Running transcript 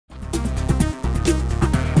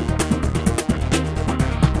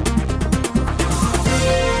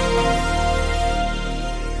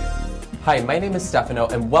Hi, my name is Stefano,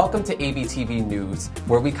 and welcome to Abtv News,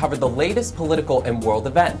 where we cover the latest political and world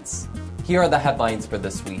events. Here are the headlines for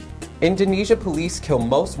this week. Indonesia police kill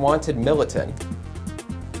most wanted militant.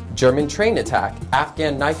 German train attack.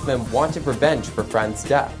 Afghan knifeman wanted revenge for friend's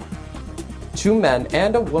death. 2 men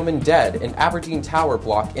and a woman dead in Aberdeen Tower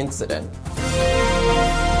block incident.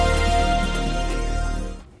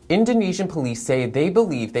 Indonesian police say they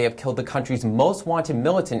believe they have killed the country's most wanted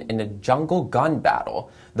militant in a jungle gun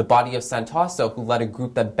battle. The body of Santoso, who led a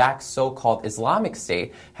group that backed so-called Islamic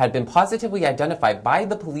State, had been positively identified by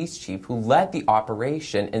the police chief who led the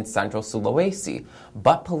operation in central Sulawesi.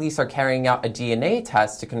 But police are carrying out a DNA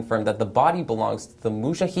test to confirm that the body belongs to the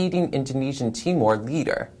Mujahideen Indonesian Timor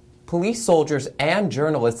leader. Police soldiers and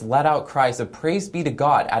journalists let out cries of praise be to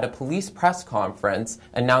God at a police press conference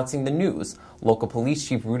announcing the news. Local police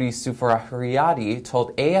chief Rudy Sufarahiyadi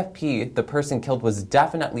told AFP the person killed was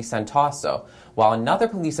definitely Santoso, while another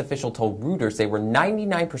police official told Reuters they were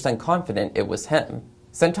 99% confident it was him.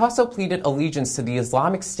 Santoso pleaded allegiance to the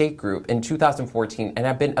Islamic State group in 2014 and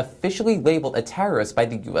had been officially labeled a terrorist by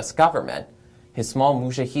the U.S. government. His small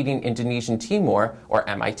Mujahideen Indonesian Timor, or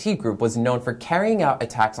MIT group, was known for carrying out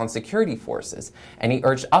attacks on security forces, and he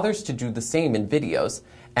urged others to do the same in videos.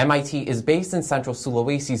 MIT is based in central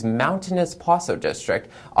Sulawesi's mountainous Poso district,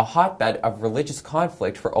 a hotbed of religious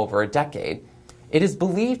conflict for over a decade. It is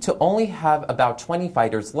believed to only have about 20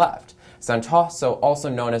 fighters left. Santoso, also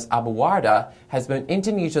known as Abu Wardah, has been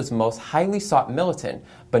Indonesia's most highly sought militant,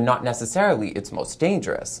 but not necessarily its most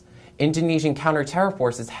dangerous. Indonesian counter-terror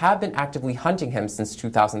forces have been actively hunting him since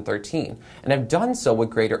 2013 and have done so with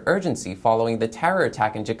greater urgency following the terror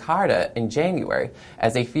attack in Jakarta in January,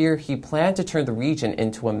 as they fear he planned to turn the region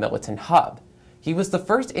into a militant hub. He was the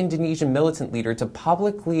first Indonesian militant leader to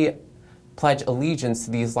publicly pledge allegiance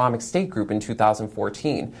to the Islamic State group in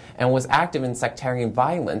 2014 and was active in sectarian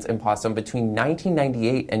violence in Poso between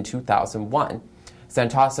 1998 and 2001.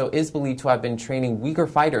 Santoso is believed to have been training Uyghur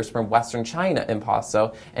fighters from Western China in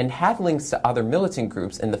Poso and had links to other militant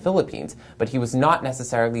groups in the Philippines, but he was not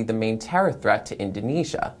necessarily the main terror threat to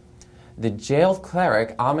Indonesia. The jailed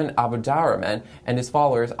cleric Aman Abdurrahman and his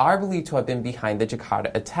followers are believed to have been behind the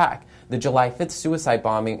Jakarta attack. The July 5th suicide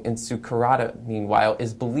bombing in Sukarata, meanwhile,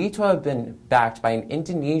 is believed to have been backed by an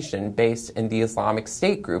Indonesian based in the Islamic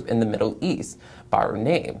State group in the Middle East, Baru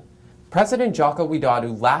Name. President Joko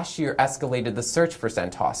Widodo last year escalated the search for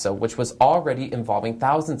Santoso, which was already involving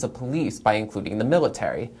thousands of police by including the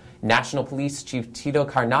military. National Police Chief Tito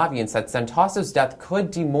Karnavian said Santoso's death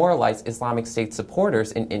could demoralize Islamic State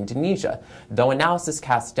supporters in Indonesia, though analysis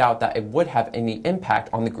cast doubt that it would have any impact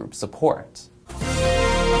on the group's support.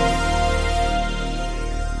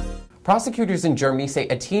 Prosecutors in Germany say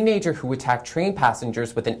a teenager who attacked train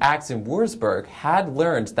passengers with an axe in Würzburg had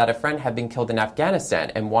learned that a friend had been killed in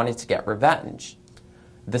Afghanistan and wanted to get revenge.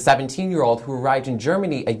 The 17-year-old who arrived in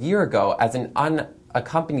Germany a year ago as an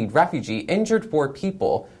unaccompanied refugee injured 4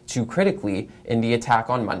 people, 2 critically, in the attack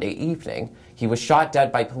on Monday evening. He was shot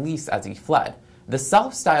dead by police as he fled. The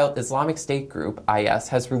self-styled Islamic State group, IS,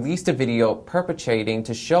 has released a video perpetrating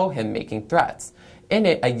to show him making threats. In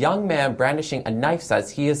it, a young man brandishing a knife says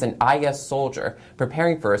he is an IS soldier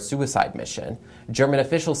preparing for a suicide mission. German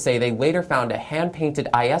officials say they later found a hand-painted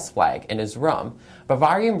IS flag in his room.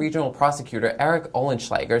 Bavarian regional prosecutor Erich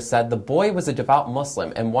Ohlenschläger said the boy was a devout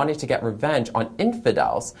Muslim and wanted to get revenge on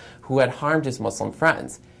infidels who had harmed his Muslim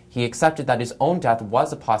friends. He accepted that his own death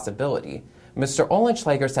was a possibility. Mr.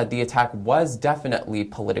 Ohlenschläger said the attack was definitely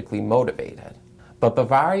politically motivated. But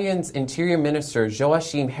Bavarian's Interior Minister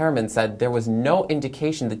Joachim Herrmann said there was no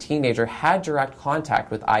indication the teenager had direct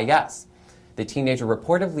contact with IS. The teenager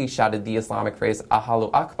reportedly shouted the Islamic phrase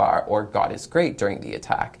Allahu Akbar, or God is great, during the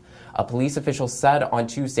attack. A police official said on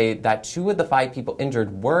Tuesday that 2 of the 5 people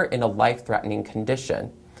injured were in a life-threatening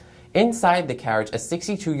condition. Inside the carriage, a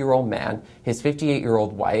 62-year-old man, his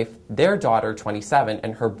 58-year-old wife, their daughter, 27,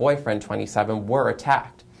 and her boyfriend, 27, were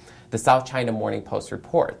attacked. The South China Morning Post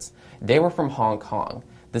reports. They were from Hong Kong.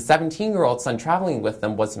 The 17-year-old son traveling with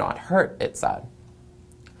them was not hurt, it said.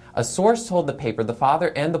 A source told the paper the father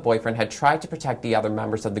and the boyfriend had tried to protect the other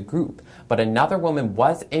members of the group, but another woman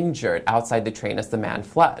was injured outside the train as the man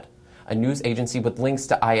fled. A news agency with links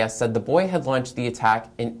to IS said the boy had launched the attack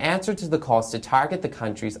in answer to the calls to target the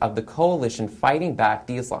countries of the coalition fighting back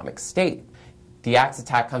the Islamic State. The axe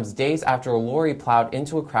attack comes days after a lorry plowed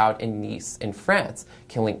into a crowd in Nice, in France,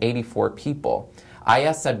 killing 84 people.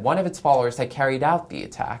 IS said one of its followers had carried out the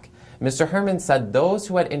attack. Mr. Herman said those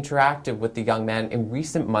who had interacted with the young man in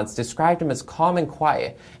recent months described him as calm and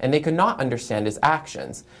quiet, and they could not understand his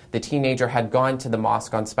actions. The teenager had gone to the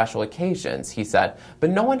mosque on special occasions, he said, but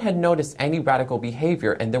no one had noticed any radical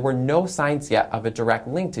behavior, and there were no signs yet of a direct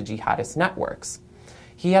link to jihadist networks.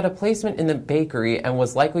 He had a placement in the bakery and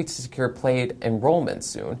was likely to secure paid enrollment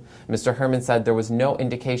soon. Mr. Herman said there was no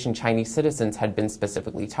indication Chinese citizens had been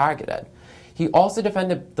specifically targeted. He also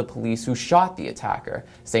defended the police who shot the attacker,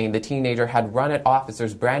 saying the teenager had run at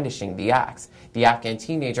officers brandishing the axe. The Afghan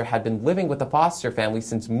teenager had been living with a foster family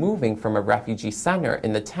since moving from a refugee center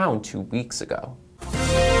in the town 2 weeks ago.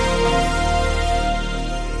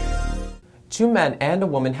 2 men and a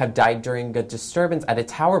woman have died during a disturbance at a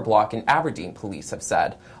tower block in Aberdeen, police have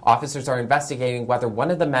said. Officers are investigating whether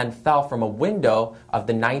one of the men fell from a window of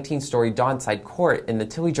the 19-story Donside Court in the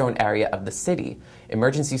Tillydrone area of the city.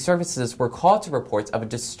 Emergency services were called to reports of a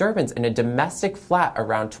disturbance in a domestic flat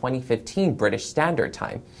around 2015 British Standard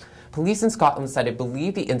Time. Police in Scotland said it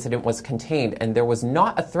believed the incident was contained and there was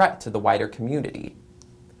not a threat to the wider community.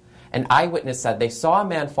 An eyewitness said they saw a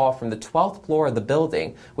man fall from the 12th floor of the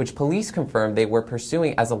building, which police confirmed they were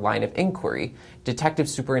pursuing as a line of inquiry. Detective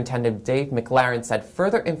Superintendent Dave McLaren said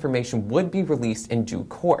further information would be released in due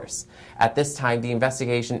course. At this time, the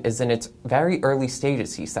investigation is in its very early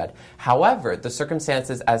stages, he said. However, the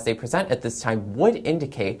circumstances as they present at this time would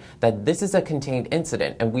indicate that this is a contained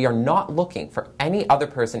incident and we are not looking for any other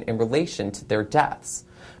person in relation to their deaths.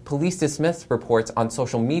 Police dismissed reports on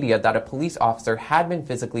social media that a police officer had been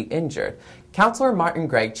physically injured. Councillor Martin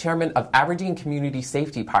Gregg, chairman of Aberdeen Community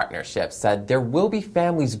Safety Partnership, said there will be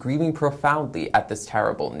families grieving profoundly at this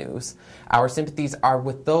terrible news. Our sympathies are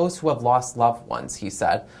with those who have lost loved ones, he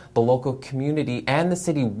said. The local community and the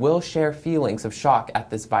city will share feelings of shock at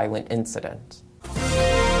this violent incident.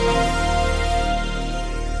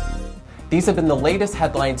 These have been the latest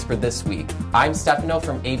headlines for this week. I'm Stefano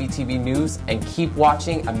from Abtv News, and keep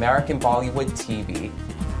watching American Bollywood TV.